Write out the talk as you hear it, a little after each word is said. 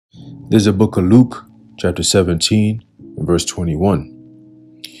There's a book of Luke, chapter 17, and verse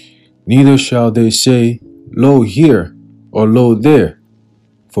 21. Neither shall they say, Lo here, or lo there,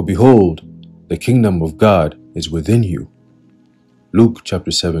 for behold, the kingdom of God is within you. Luke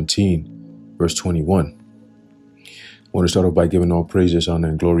chapter 17, verse 21. I want to start off by giving all praises, honor,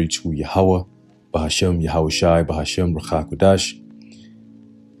 and glory to Yahweh, Bahashem, Yahushai, Bahashem, Rachakodash.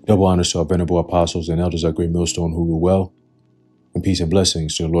 Double honors to our venerable apostles and elders of Great Millstone who rule well, and peace and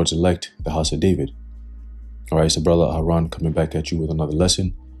blessings to the Lord's elect, the house of David. All right, it's the brother Aaron coming back at you with another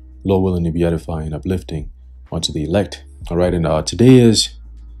lesson. Lord willing to be edifying and uplifting unto the elect. All right, and today is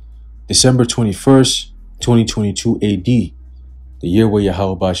December 21st, 2022 AD, the year where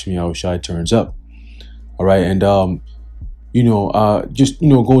Yahweh Bashem Yahushai turns up. All right, and just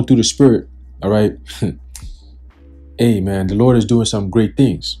going through the spirit. All right, hey man, the Lord is doing some great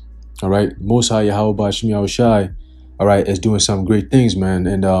things. All right, Most High Yahweh Bashem Yahushai, all right, is doing some great things, man.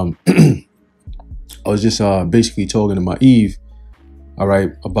 And I was just basically talking to my Eve, all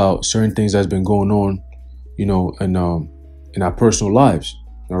right, about certain things that's been going on, in our personal lives,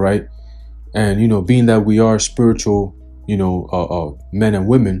 all right, and being that we are spiritual, men and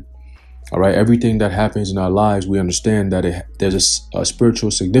women. All right. Everything that happens in our lives, we understand that there's a spiritual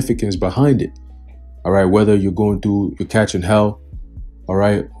significance behind it. All right. Whether you're catching hell. All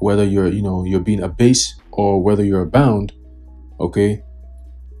right. Whether you're being abased or whether you're bound. OK.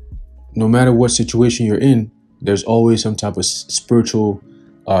 No matter what situation you're in, there's always some type of spiritual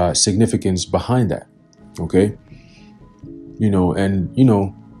significance behind that. OK. You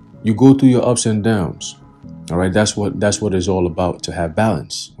go through your ups and downs. All right. That's what it's all about, to have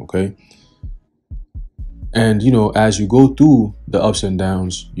balance. OK. And, as you go through the ups and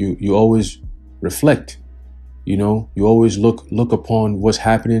downs, you always reflect, you always look upon what's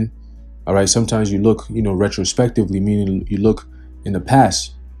happening. All right. Sometimes you look, retrospectively, meaning you look in the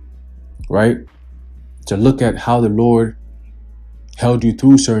past, right? To look at how the Lord held you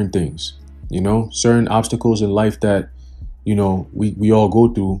through certain things, certain obstacles in life that, we all go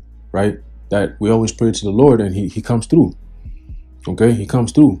through, right? That we always pray to the Lord and he comes through. Okay. He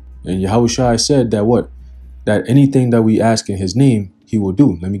comes through. And Yahushua said that anything that we ask in his name, he will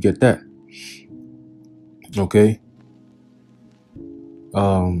do. Let me get that. Okay.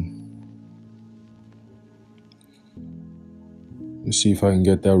 Let's see if I can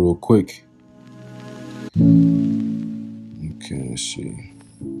get that real quick. Okay, let's see.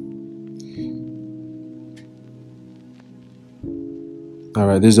 All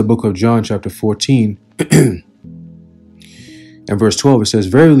right, this is the book of John, chapter 14. And verse 12, it says,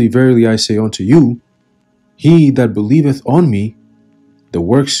 Verily, verily, I say unto you, he that believeth on me, the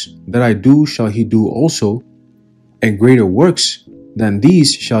works that I do shall he do also, and greater works than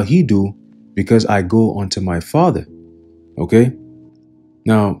these shall he do, because I go unto my Father. Okay?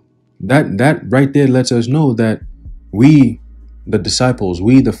 Now, that right there lets us know that we, the disciples,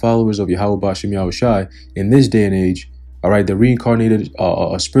 we, the followers of Yahweh Bashem Yahushai, in this day and age, all right, the reincarnated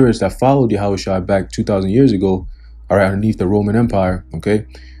spirits that followed Yahushai back 2,000 years ago, all right, underneath the Roman Empire, okay?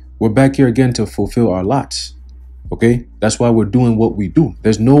 We're back here again to fulfill our lots. Okay, that's why we're doing what we do.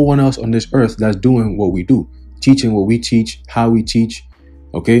 There's no one else on this earth that's doing what we do, teaching what we teach, how we teach.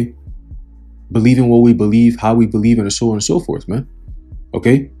 Okay, believing what we believe, how we believe, and so on and so forth, man.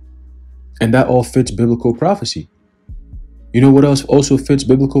 Okay, and that all fits biblical prophecy. You know what else also fits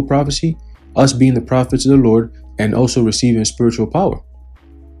biblical prophecy? Us being the prophets of the Lord and also receiving spiritual power.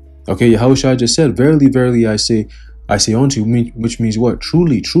 Okay, Yahushua just said, Verily, verily, I say unto you, which means what?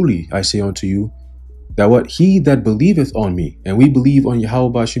 Truly, truly, I say unto you, that what? He that believeth on me, and we believe on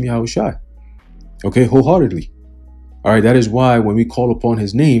Yahweh Bashem Yahushai. Okay, wholeheartedly. All right, that is why when we call upon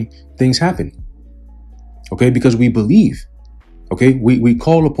his name, things happen. Okay, because we believe. Okay, we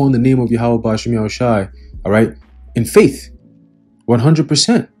call upon the name of Yahweh Bashem Yahushai, all right, in faith,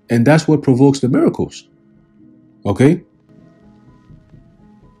 100%. And that's what provokes the miracles. Okay.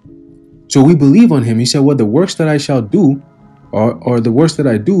 So we believe on him. He said, what the works that I shall do, or the works that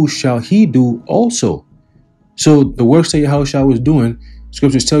I do, shall he do also. So the works that Yahushua was doing,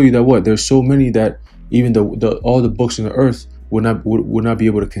 scriptures tell you that what? There's so many that even all the books in the earth would not be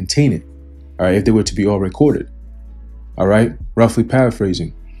able to contain it. All right, if they were to be all recorded. All right, roughly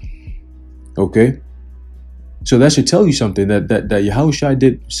paraphrasing. Okay. So that should tell you something, that Yahushua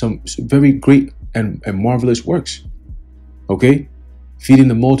did some very great and marvelous works. Okay. Feeding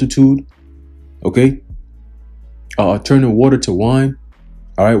the multitude. Okay. Turning water to wine.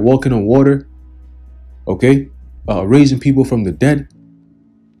 All right. Walking on water. Okay. Raising people from the dead.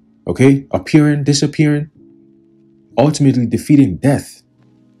 Okay. Appearing, disappearing. Ultimately defeating death.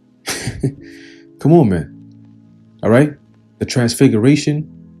 Come on, man. All right. The transfiguration.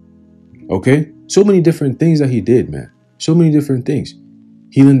 Okay? So many different things that he did, man. So many different things.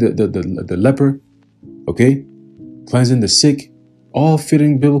 Healing the leper, okay? Cleansing the sick, all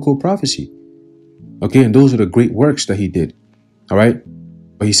fitting biblical prophecy. Okay, and those are the great works that he did. All right?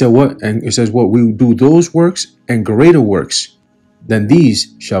 But he said what? And it says what? We will do those works and greater works than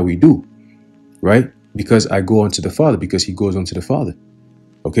these shall we do. Right? Because I go unto the Father, because he goes unto the Father.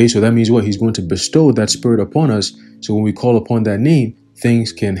 Okay, so that means what? He's going to bestow that spirit upon us. So when we call upon that name,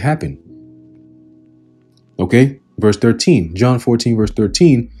 things can happen. Okay, verse 13, John 14, verse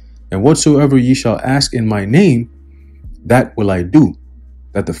 13. And whatsoever ye shall ask in my name, that will I do,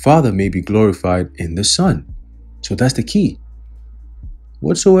 that the Father may be glorified in the Son. So that's the key.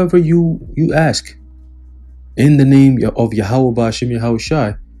 Whatsoever you ask in the name of Yahweh Ba'ashem Yahweh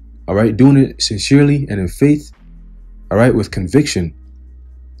Shai, all right, doing it sincerely and in faith, all right, with conviction,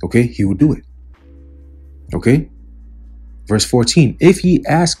 okay, he will do it. Okay, verse 14, if ye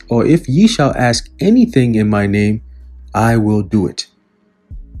ask, or if ye shall ask anything in my name, I will do it.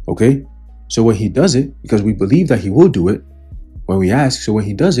 Okay, so when he does it, because we believe that he will do it, when we ask, so when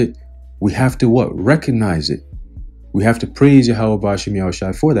he does it, we have to what? Recognize it. We have to praise Yahweh Ba'ashem Yahweh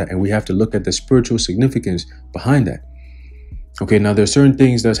Shai for that, and we have to look at the spiritual significance behind that. Okay, now there's certain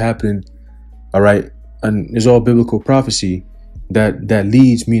things that's happening, all right, and it's all biblical prophecy that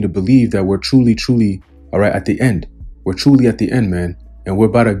leads me to believe that we're truly, all right, at the end. We're truly at the end, man, and we're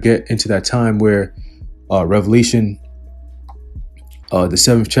about to get into that time where Revelation, the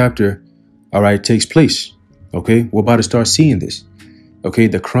 7th chapter, all right, takes place. Okay, we're about to start seeing this. Okay,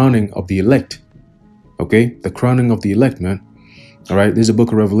 the crowning of the elect. Okay, the crowning of the elect, man. All right, there's a book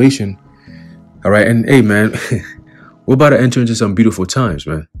of Revelation. All right, and hey, man, we're about to enter into some beautiful times,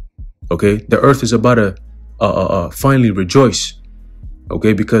 man. Okay, the earth is about to finally rejoice.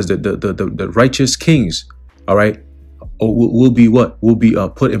 Okay, because the righteous kings, all right, will be what? Will be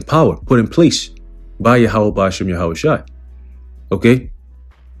put in power, put in place by Yahweh Ba'ashem Yahweh Shai. Okay,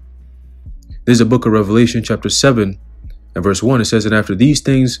 there's a book of Revelation, chapter 7, and verse 1. It says, and after these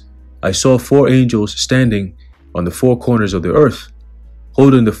things, I saw 4 angels standing on the 4 corners of the earth,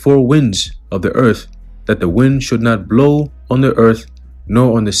 holding the 4 winds of the earth, that the wind should not blow on the earth,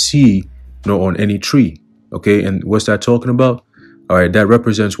 nor on the sea, nor on any tree. Okay, and what's that talking about? All right, that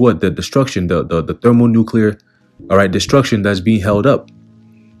represents what? The destruction, the thermonuclear, all right, destruction that's being held up.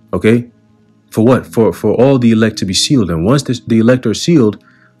 Okay, for what? For all the elect to be sealed. And once the elect are sealed,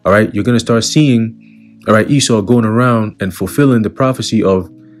 all right, you're going to start seeing, all right, Esau going around and fulfilling the prophecy of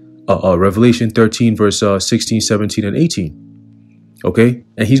Revelation 13, verse 16, 17, and 18. Okay,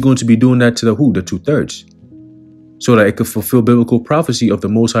 and he's going to be doing that to the who? The 2/3. So that it could fulfill biblical prophecy of the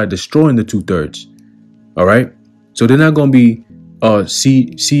Most High destroying the 2/3. All right, so they're not going to be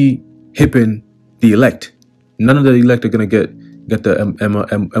hipping the elect. None of the elect are going to get the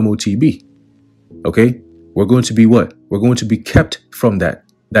MOTB. Okay, we're going to be what? We're going to be kept from that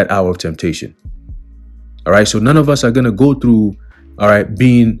hour of temptation. All right, so none of us are going to go through, all right,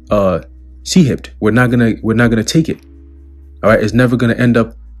 being hipped. We're not gonna take it. All right, it's never gonna end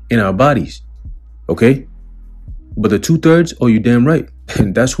up in our bodies. Okay, but the 2/3, oh, you damn right,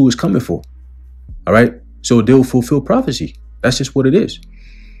 and that's who it's coming for. All right, so they'll fulfill prophecy. That's just what it is.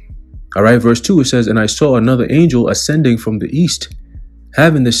 All right, verse 2, it says, and I saw another angel ascending from the east,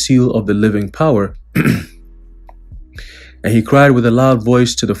 having the seal of the living power. And he cried with a loud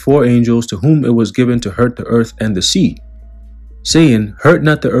voice to the 4 angels to whom it was given to hurt the earth and the sea, saying, hurt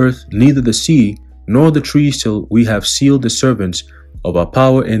not the earth, neither the sea, nor the trees, till we have sealed the servants of our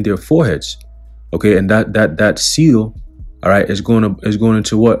power in their foreheads. Okay, and that seal, all right, is going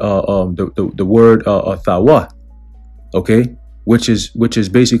into what the word thawa. Okay, which is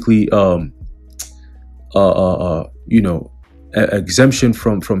basically exemption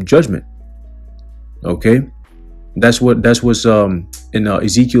from judgment. Okay, that's what's in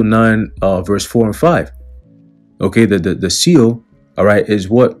Ezekiel 9 verse 4 and 5. Okay, the seal, all right, is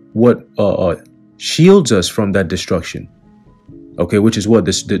what shields us from that destruction. Okay, which is what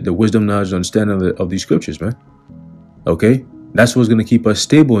the wisdom, knowledge, understanding of these scriptures, man. Okay, that's what's going to keep us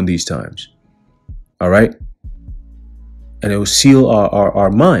stable in these times. All right, and it will seal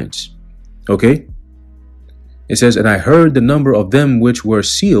our minds. Okay, it says, and I heard the number of them which were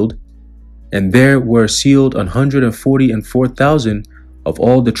sealed, and there were sealed 144,000 of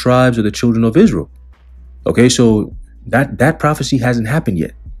all the tribes of the children of Israel. Okay, so that prophecy hasn't happened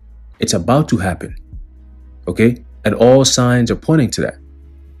yet. It's about to happen. Okay, and all signs are pointing to that.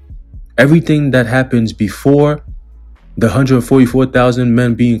 Everything that happens before the 144,000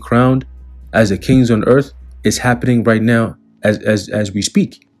 men being crowned as the kings on earth is happening right now as we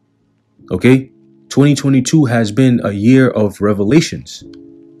speak. Okay, 2022 has been a year of revelations,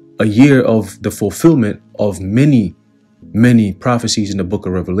 a year of the fulfillment of many, many prophecies in the book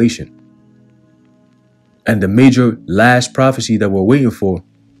of Revelation. And the major last prophecy that we're waiting for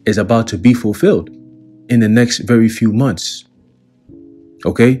is about to be fulfilled in the next very few months.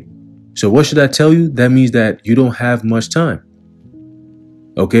 Okay? So what should I tell you? That means that you don't have much time.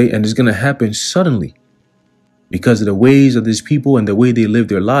 Okay? And it's going to happen suddenly because of the ways of these people and the way they live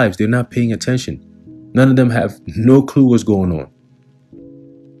their lives. They're not paying attention. None of them have no clue what's going on.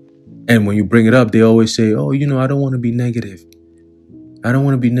 And when you bring it up, they always say, oh, you know, I don't want to be negative. I don't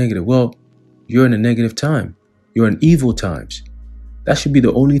want to be negative. Well, you're in a negative time. You're in evil times. That should be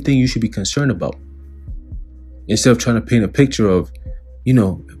the only thing you should be concerned about. Instead of trying to paint a picture of, you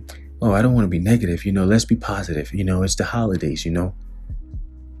know, oh, I don't want to be negative. You know, let's be positive. You know, it's the holidays, you know.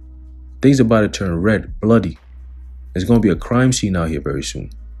 Things are about to turn red, bloody. There's going to be a crime scene out here very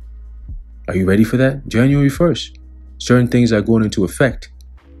soon. Are you ready for that? January 1st. Certain things are going into effect.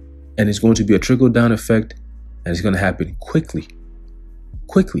 And it's going to be a trickle-down effect. And it's going to happen quickly.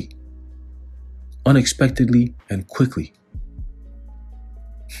 Quickly. Unexpectedly and quickly.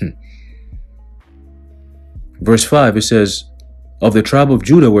 Verse 5, it says, of the tribe of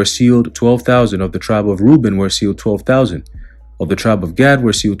Judah were sealed 12,000. Of the tribe of Reuben were sealed 12,000. Of the tribe of Gad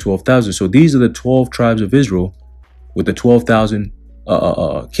were sealed 12,000. So these are the 12 tribes of Israel with the 12,000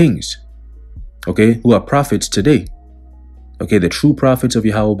 kings. Okay, who are prophets today. Okay, the true prophets of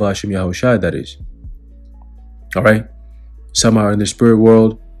Yahweh Ba'ashem Yahushai, that is. All right. Some are in the spirit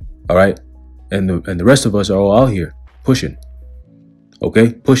world. All right. And the rest of us are all out here pushing.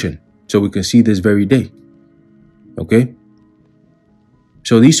 Okay, pushing. So we can see this very day. Okay.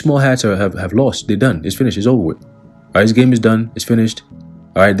 So these small hats have lost. They're done. It's finished. It's over with. All right, this game is done. It's finished.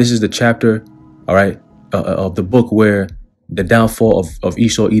 All right, this is the chapter, all right, of the book where the downfall of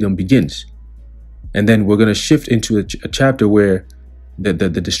Esau Edom begins. And then we're going to shift into a chapter where the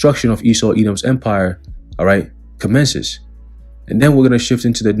destruction of Esau Edom's empire, all right, commences. And then we're going to shift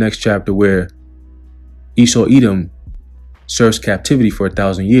into the next chapter where Esau Edom serves captivity for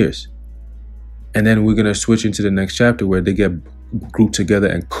 1,000 years. And then we're going to switch into the next chapter where they get grouped together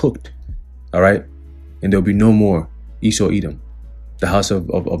and cooked. All right. And there'll be no more Esau Edom, the house of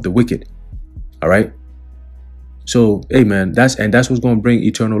the wicked. All right. So, hey, man, that's what's going to bring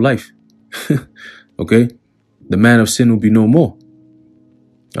eternal life. Okay. The man of sin will be no more.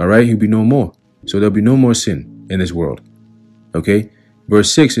 All right. He'll be no more. So there'll be no more sin in this world. Okay.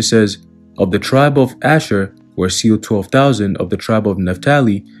 Verse 6, it says, of the tribe of Asher were sealed 12,000. Of the tribe of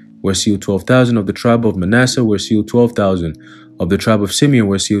Naphtali were sealed 12,000. Of the tribe of Manasseh were sealed 12,000. Of the tribe of Simeon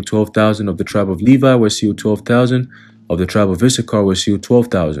were sealed 12,000. Of the tribe of Levi were sealed 12,000. Of the tribe of Issachar were sealed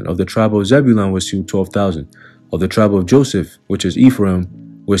 12,000. Of the tribe of Zebulun were sealed 12,000. Of the tribe of Joseph, which is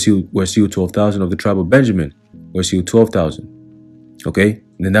Ephraim, were sealed 12,000. Of the tribe of Benjamin were sealed 12,000. Okay,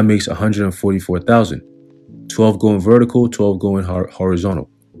 and then that makes 144,000. 12 going vertical, 12 going horizontal.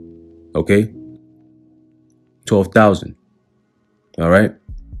 Okay, 12,000. All right,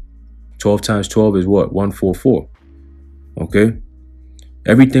 12 times 12 is what? 144. Okay,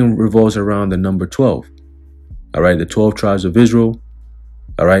 everything revolves around the number 12. All right, the 12 tribes of Israel.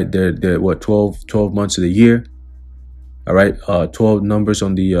 All right, they're what, 12 months of the year. All right, 12 numbers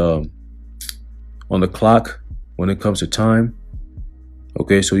on the clock when it comes to time.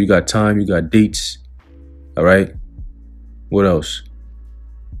 Okay, so you got time, you got dates. All right, what else?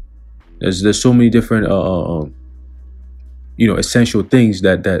 There's so many different essential things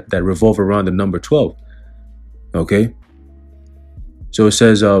that revolve around the number 12. Okay, so it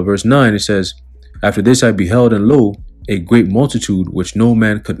says, verse 9, it says, after this I beheld, and lo, a great multitude which no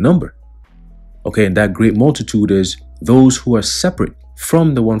man could number. Okay, and that great multitude is those who are separate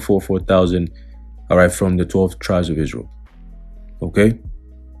from the 144,000, all right, from the 12 tribes of Israel. Okay,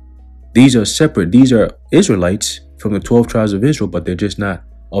 these are separate. These are Israelites from the 12 tribes of Israel, but they're just not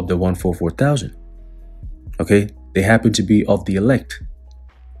of the 144,000. Okay, they happen to be of the elect.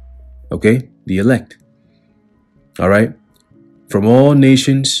 Okay, the elect. All right, from all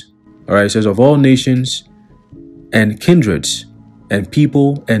nations. All right, it says of all nations and kindreds and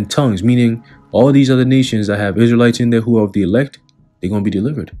people and tongues, meaning all these other nations that have Israelites in there who are of the elect, they're going to be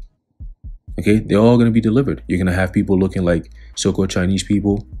delivered. Okay, they're all going to be delivered. You're going to have people looking like so-called Chinese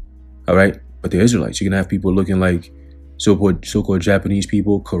people, all right, but they're Israelites. You're going to have people looking like so-called Japanese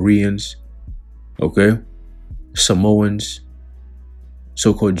people, Koreans, okay, Samoans,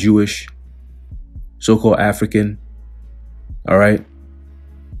 so-called Jewish, so-called African, all right,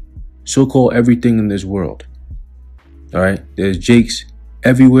 so-called everything in this world. All right, there's Jakes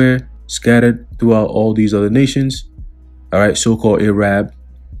everywhere, scattered throughout all these other nations. All right, so-called Arab.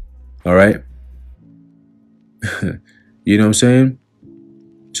 All right, you know what I'm saying?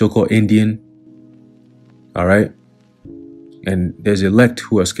 so-called Indian. All right. And there's elect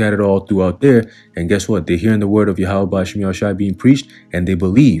who are scattered all throughout there. And guess what? They're hearing the word of Yahweh Ba'ashem Yahushua being preached, and they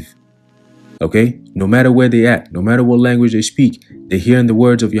believe. Okay? No matter where they at, no matter what language they speak, they're hearing the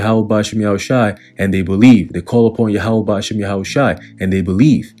words of Yahweh Ba'ashem Yahushua, and they believe. They call upon Yahweh Ba'ashem Yahushua, and they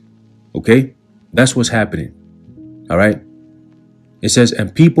believe. Okay? That's what's happening. All right? It says,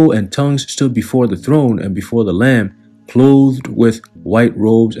 and people and tongues stood before the throne and before the Lamb, clothed with white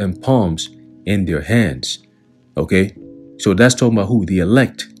robes and palms in their hands. Okay? So that's talking about who? The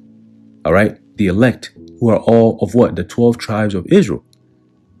elect. All right? The elect, who are all of what? The 12 tribes of Israel.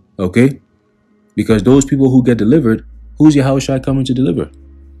 Okay? Because those people who get delivered, who's Yahushua coming to deliver?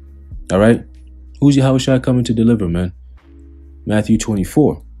 All right? Who's Yahushua coming to deliver, man? Matthew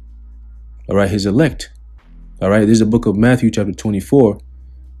 24. All right? His elect. All right? This is the book of Matthew chapter 24.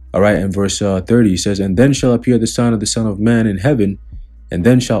 All right? And verse 30 says, and then shall appear the sign of the Son of Man in heaven, and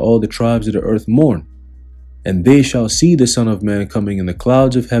then shall all the tribes of the earth mourn. And they shall see the Son of Man coming in the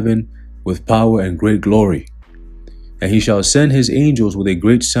clouds of heaven with power and great glory. And he shall send his angels with a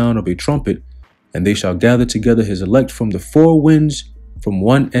great sound of a trumpet, and they shall gather together his elect from the four winds, from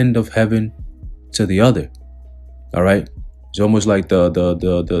one end of heaven to the other. All right. It's almost like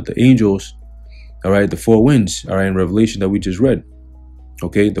the angels. All right. The four winds. All right. In Revelation that we just read.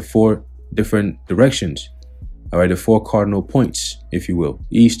 Okay. The four different directions. All right. The four cardinal points, if you will.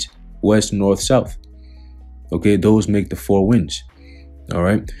 East, west, north, south. Okay, those make the four winds. All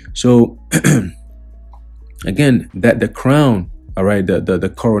right. So again, that the crown, all right,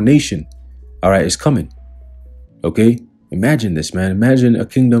 the coronation, all right, is coming. Okay. Imagine this, man. Imagine a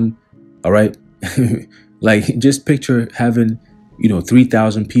kingdom. All right. Like just picture having,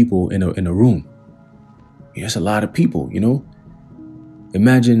 3,000 people in a room. That's a lot of people,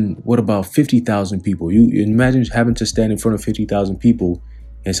 Imagine what about 50,000 people? You imagine having to stand in front of 50,000 people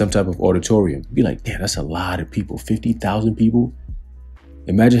in some type of auditorium. Be like, damn, that's a lot of people. 50,000 people.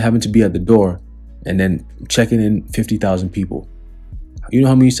 Imagine having to be at the door and then checking in 50,000 people. You know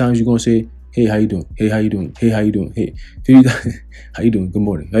how many times you're going to say, hey, how you doing? Hey, how you doing? Hey, how you doing? Hey, how you doing? Good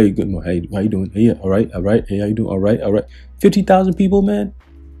morning. Hey, good morning. Hey, how you doing? Hey, yeah, all right. Hey, how you doing? All right. 50,000 people, man.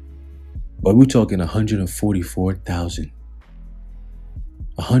 But we're talking 144,000.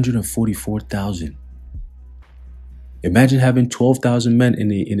 144,000. Imagine having 12,000 men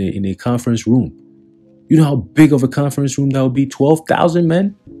in a conference room. You know how big of a conference room that would be? 12,000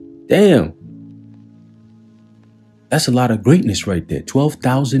 men? Damn. That's a lot of greatness right there.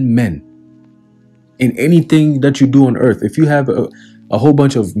 12,000 men. In anything that you do on earth, if you have a whole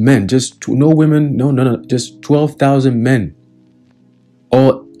bunch of men, just no women, no, just 12,000 men,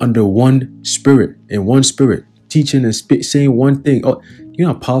 all under one spirit, in one spirit, teaching and saying one thing. Oh, you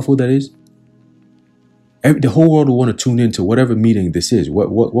know how powerful that is? The whole world will want to tune into whatever meeting this is.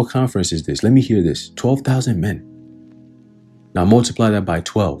 What conference is this? Let me hear this. 12,000 men. Now multiply that by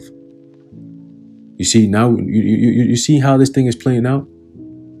 12. You see now, you see how this thing is playing out.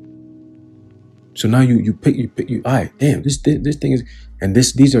 So now you pick. All right, damn. This thing is, and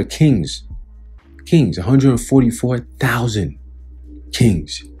these are kings. 144,000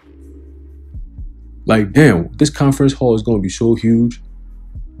 kings. Like damn, this conference hall is going to be so huge.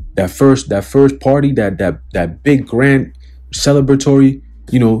 That first party, that big grand celebratory,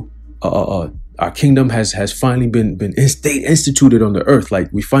 our kingdom has finally been instituted on the earth.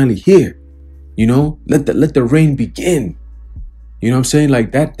 Like we finally here, let the reign begin. You know what I'm saying?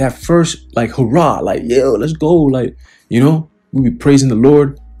 Like that first, like hurrah, like yo, let's go, like we be praising the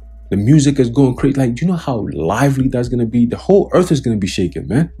Lord. The music is going crazy. Like, do you know how lively that's gonna be? The whole earth is gonna be shaken,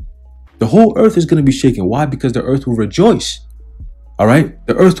 man. The whole earth is gonna be shaken. Why? Because the earth will rejoice. All right,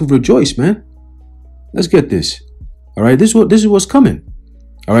 the earth will rejoice, man. Let's get this. All right, this is what's coming.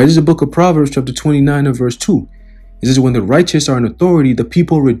 All right, this is the book of Proverbs, chapter 29 and verse 2. It says, when the righteous are in authority, the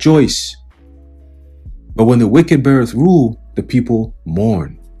people rejoice. But when the wicked beareth rule, the people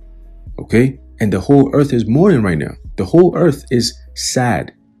mourn. Okay, and the whole earth is mourning right now. The whole earth is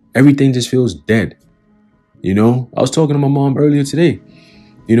sad. Everything just feels dead. I was talking to my mom earlier today.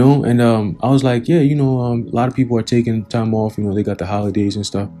 And I was like, yeah, a lot of people are taking time off. They got the holidays and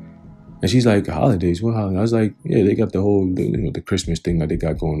stuff. And she's like, holidays? What holidays? I was like, yeah, they got the whole, the Christmas thing that they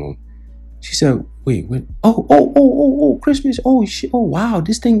got going on. She said, wait, when? Oh, Christmas. Oh, shit. Oh, wow.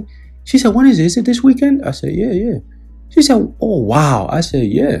 This thing. She said, when is it? Is it this weekend? I said, yeah. She said, oh, wow. I said,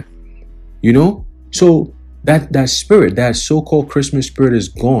 yeah. So that spirit, that so-called Christmas spirit is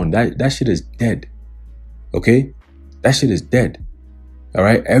gone. That shit is dead. Okay? That shit is dead. All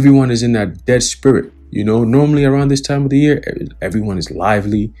right. Everyone is in that dead spirit. Normally around this time of the year, everyone is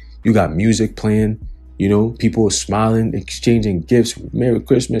lively. You got music playing. You know, people smiling, exchanging gifts, Merry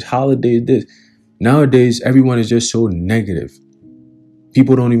Christmas, holidays, this. Nowadays, everyone is just so negative.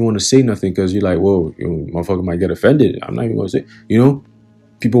 People don't even want to say nothing because you're like, whoa, motherfucker might get offended. I'm not even going to say,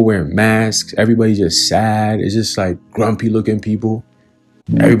 people wearing masks. Everybody's just sad. It's just like grumpy looking people.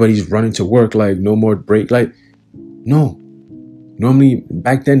 Everybody's running to work like no more break. Like, no. Normally,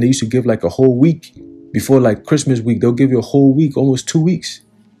 back then, they used to give like a whole week. Before like Christmas week, they'll give you a whole week, almost 2 weeks.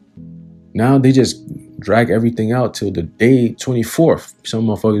 Now they just drag everything out till the day 24th. Some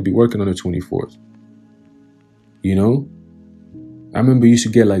motherfuckers be working on the 24th. I remember you used to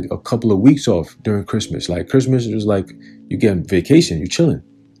get like a couple of weeks off during Christmas. Like Christmas was like you get vacation, you chilling.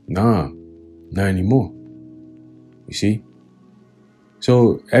 Nah, not anymore. You see?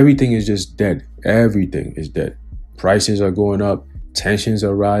 So everything is just dead. Everything is dead. Prices are going up. Tensions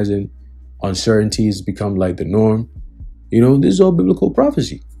are rising. Uncertainties become like the norm. This is all biblical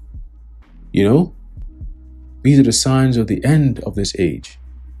prophecy. These are the signs of the end of this age,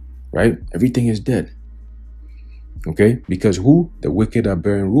 right? Everything is dead. Okay? Because who? The wicked are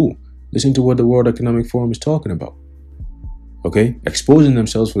bearing rule. Listen to what the World Economic Forum is talking about. Okay? Exposing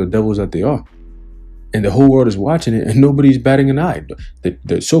themselves for the devils that they are. And the whole world is watching it and nobody's batting an eye.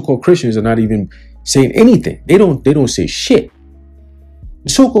 The so-called Christians are not even saying anything. They don't say shit.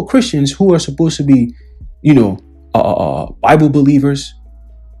 The so-called Christians who are supposed to be, Bible believers.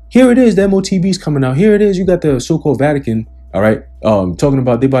 Here it is, the MOTB's coming out. Here it is, you got the so-called Vatican, all right, talking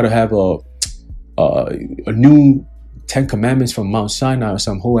about they about to have a new 10 Commandments from Mount Sinai or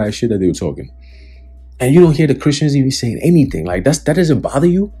some whole ass shit that they were talking. And you don't hear the Christians even saying anything. Like that doesn't bother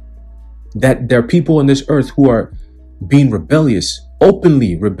you? That there are people on this earth who are being rebellious,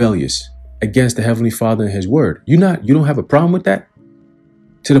 openly rebellious against the Heavenly Father and His Word. You don't have a problem with that?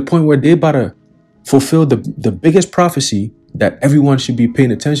 To the point where they're about to fulfill the biggest prophecy that everyone should be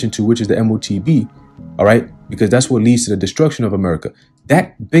paying attention to, which is the MOTB, all right? Because that's what leads to the destruction of America.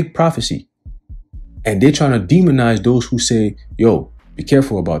 That big prophecy. And they're trying to demonize those who say, yo, be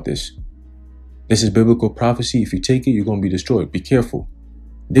careful about this. This is biblical prophecy. If you take it, you're going to be destroyed. Be careful.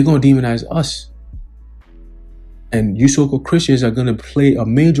 They're going to demonize us. And you so-called Christians are going to play a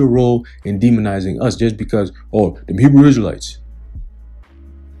major role in demonizing us just because, the Hebrew Israelites.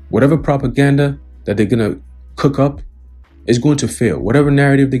 Whatever propaganda that they're going to cook up is going to fail. Whatever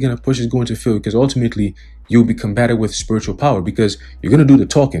narrative they're going to push is going to fail because ultimately you'll be combated with spiritual power because you're going to do the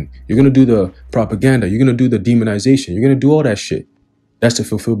talking. You're going to do the propaganda. You're going to do the demonization. You're going to do all that shit. That's to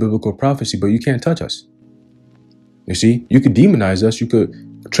fulfill biblical prophecy, but you can't touch us. You see, you could demonize us. You could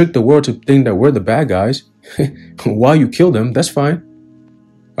trick the world to think that we're the bad guys while you kill them. That's fine.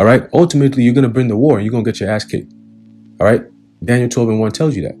 All right. Ultimately, you're going to bring the war and you're going to get your ass kicked. All right. Daniel 12:1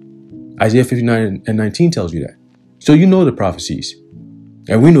 tells you that. Isaiah 59:19 tells you that. So you know the prophecies.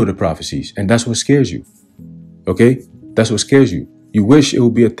 And we know the prophecies. And that's what scares you. Okay? That's what scares you. You wish it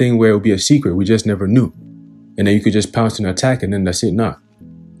would be a thing where it would be a secret. We just never knew. And then you could just pounce and attack and then that's it. Nah.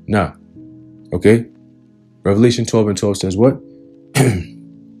 Okay? Revelation 12:12 says what?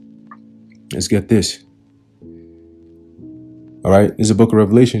 Let's get this. All right? This is the book of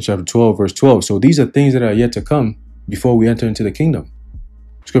Revelation chapter 12 verse 12. So these are things that are yet to come before we enter into the kingdom.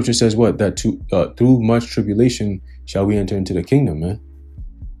 Scripture says what? That through much tribulation shall we enter into the kingdom, man.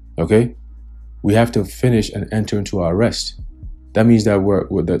 Okay? We have to finish and enter into our rest. That means that we're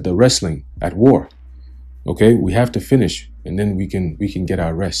the wrestling at war. Okay? We have to finish and then we can get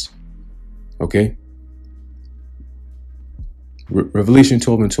our rest. Okay? Revelation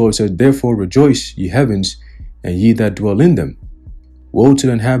 12:12 says, therefore rejoice, ye heavens, and ye that dwell in them. Woe to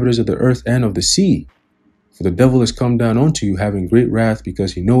the inhabitants of the earth and of the sea. For the devil is come down unto you, having great wrath,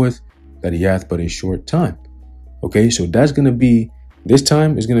 because he knoweth that he hath but a short time. Okay, so that's going to be, this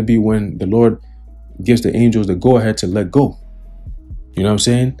time is going to be when the Lord gives the angels the go ahead to let go. You know what I'm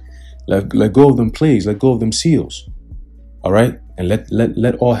saying? Let go of them plagues, let go of them seals. All right? And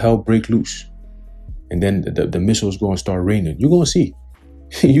let all hell break loose. And then the missiles going to start raining. You're going to see.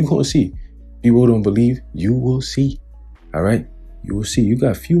 You're going to see. People who don't believe, you will see. All right? You will see. You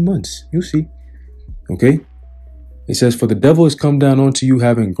got a few months. You'll see. Okay? It says, for the devil is come down unto you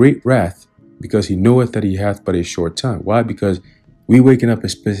having great wrath, because he knoweth that he hath but a short time. Why? Because we waking up and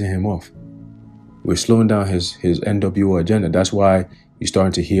pissing him off. We're slowing down his NWO agenda. That's why you're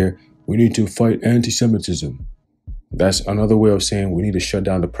starting to hear, we need to fight anti-Semitism. That's another way of saying we need to shut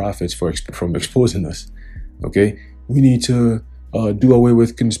down the prophets from exposing us. Okay? We need to do away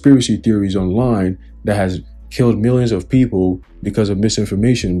with conspiracy theories online that has killed millions of people because of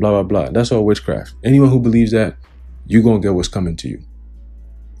misinformation, blah, blah, blah. That's all witchcraft. Anyone who believes that, you're going to get what's coming to you.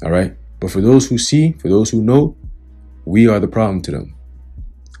 All right? But for those who see, for those who know, we are the problem to them.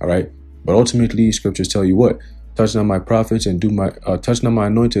 All right? But ultimately, scriptures tell you what? Touch not my prophets and touch not my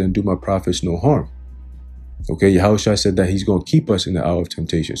anointed and do my prophets no harm. Okay, Yahushua said that he's going to keep us in the hour of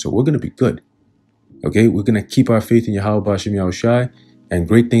temptation. So we're going to be good. Okay, we're going to keep our faith in Yahweh B'Shem Yahushai, and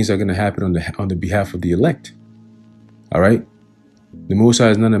great things are going to happen on the behalf of the elect. All right? The Most High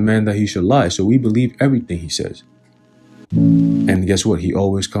is not a man that he should lie. So we believe everything he says. And guess what? He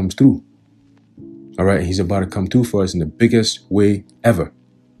always comes through. All right? He's about to come through for us in the biggest way ever.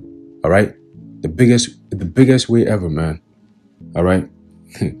 All right? The biggest way ever, man. All right?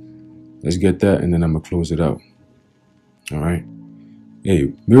 Let's get that, and then I'm going to close it out. All right?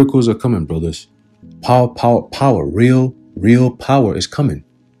 Hey, miracles are coming, brothers. Power. Real power is coming.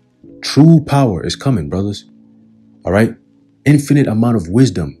 True power is coming, brothers. All right? Infinite amount of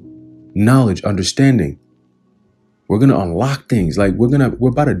wisdom, knowledge, understanding. We're going to unlock things. Like, we're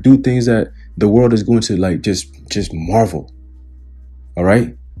about to do things that the world is going to, like, just marvel. All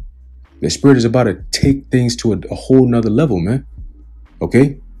right? The Spirit is about to take things to a whole nother level, man.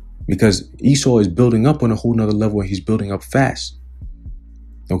 Okay? Because Esau is building up on a whole nother level, and he's building up fast.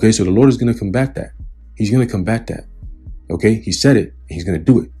 Okay? So the Lord is going to combat that. He's going to combat that. Okay? He said it, and he's going to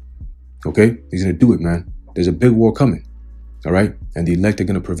do it. Okay? He's going to do it, man. There's a big war coming. All right? And the elect are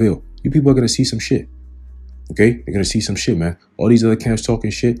going to prevail. You people are going to see some shit. Okay? They're going to see some shit, man. All these other camps talking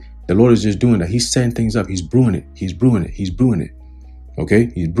shit. The Lord is just doing that. He's setting things up. He's brewing it. He's brewing it. He's brewing it.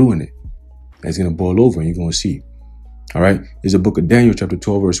 Okay? He's brewing it. And it's going to boil over, and you're going to see. All right? There's a book of Daniel, chapter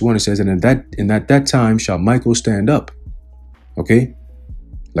 12, verse 1. It says, and at that time shall Michael stand up. Okay?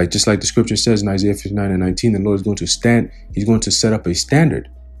 Just like the scripture says in Isaiah 59 and 19, the Lord is going to stand. He's going to set up a standard.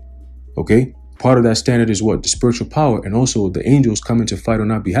 Okay? Part of that standard is what? The spiritual power, and also the angels coming to fight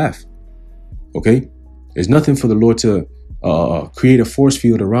on our behalf. Okay? There's nothing for the Lord to create a force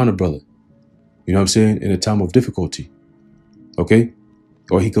field around a brother. You know what I'm saying? In a time of difficulty. Okay?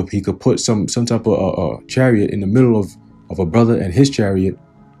 Or he could put some type of chariot in the middle of a brother and his chariot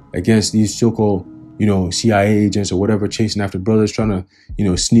against these so-called, CIA agents or whatever, chasing after brothers, trying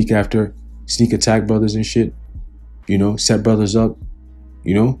to, sneak attack brothers and shit. Set brothers up.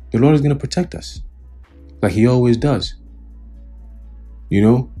 The Lord is going to protect us like he always does.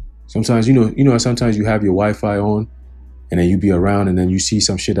 Sometimes, sometimes you have your Wi-Fi on and then you be around and then you see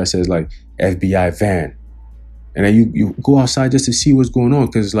some shit that says like FBI van. And then you go outside just to see what's going on.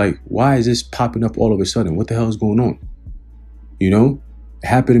 Because like, why is this popping up all of a sudden? What the hell is going on? It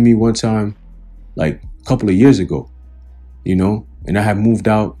happened to me one time, like a couple of years ago, and I had moved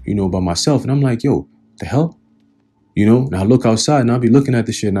out, by myself. And I'm like, yo, what the hell? And I look outside and I'll be looking at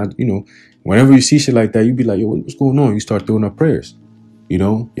this shit. And whenever you see shit like that, you be like, yo, what's going on? You start throwing up prayers.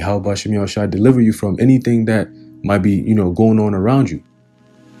 Yahweh B'Shem Yahushua deliver you from anything that might be, going on around you.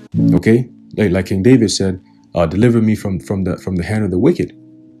 Okay? Like King David said, deliver me from the hand of the wicked.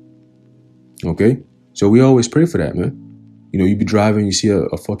 Okay? So we always pray for that, man. You be driving, you see a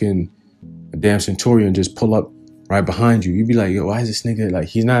damn centurion just pull up right behind you. You be like, yo, why is this nigga, like,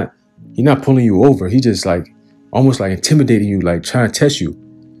 he's not pulling you over. He just like, almost like intimidating you, like trying to test you.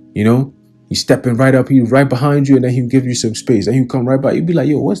 He's stepping right up, he's right behind you, and then he'll give you some space. Then he'll come right by. You'll be like,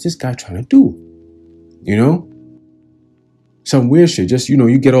 yo, what's this guy trying to do? Some weird shit. Just,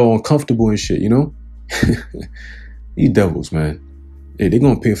 you get all uncomfortable and shit, These devils, man. They're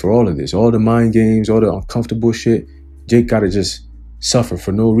going to pay for all of this. All the mind games, all the uncomfortable shit. Jake got to just suffer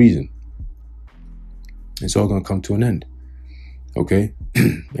for no reason. It's all going to come to an end. Okay?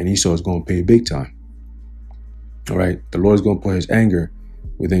 And Esau is going to pay big time. All right? The Lord is going to put his anger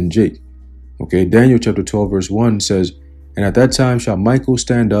within Jake. Okay? Daniel chapter 12 verse 1 says, and at that time shall Michael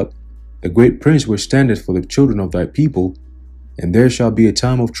stand up, the great prince which standeth for the children of thy people, and there shall be a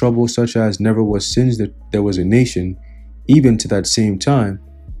time of trouble such as never was since there was a nation, even to that same time.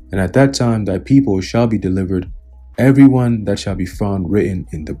 And at that time thy people shall be delivered, everyone that shall be found written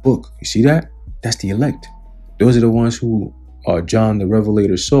in the book. You see that? That's the elect. Those are the ones who John the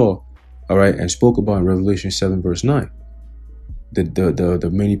Revelator saw, all right, and spoke about in Revelation 7 verse 9. The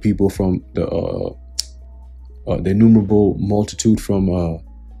many people from the innumerable multitude from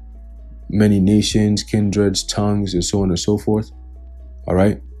many nations, kindreds, tongues, and so on and so forth. All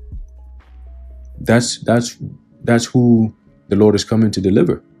right. That's who the Lord is coming to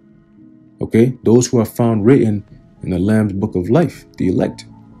deliver. Okay. Those who are found written in the Lamb's book of life, the elect.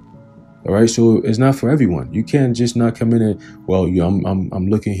 All right. So it's not for everyone. You can't just not come in and, well, I'm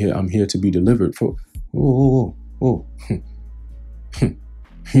looking here. I'm here to be delivered. Whoa.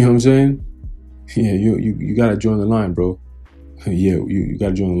 You know what I'm saying? Yeah. You got to join the line, bro. Yeah. You got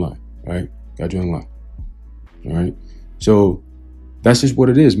to join the line. All right. Got to join the line. All right. So that's just what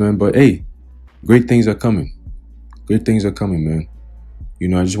it is, man. But hey, great things are coming. Great things are coming, man.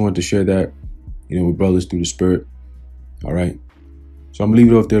 I just wanted to share that, with brothers through the Spirit. All right. So I'm going to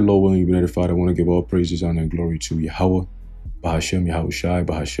leave it off there. Lord willing, you be edified. I want to give all praises, honor, and glory to Yahweh, Bahashem, Yahweh Shai,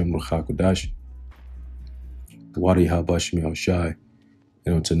 Bahashem, Ruach HaKodesh, Wadi HaBashem, Yahweh Shai.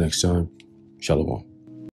 And until next time, Shalom.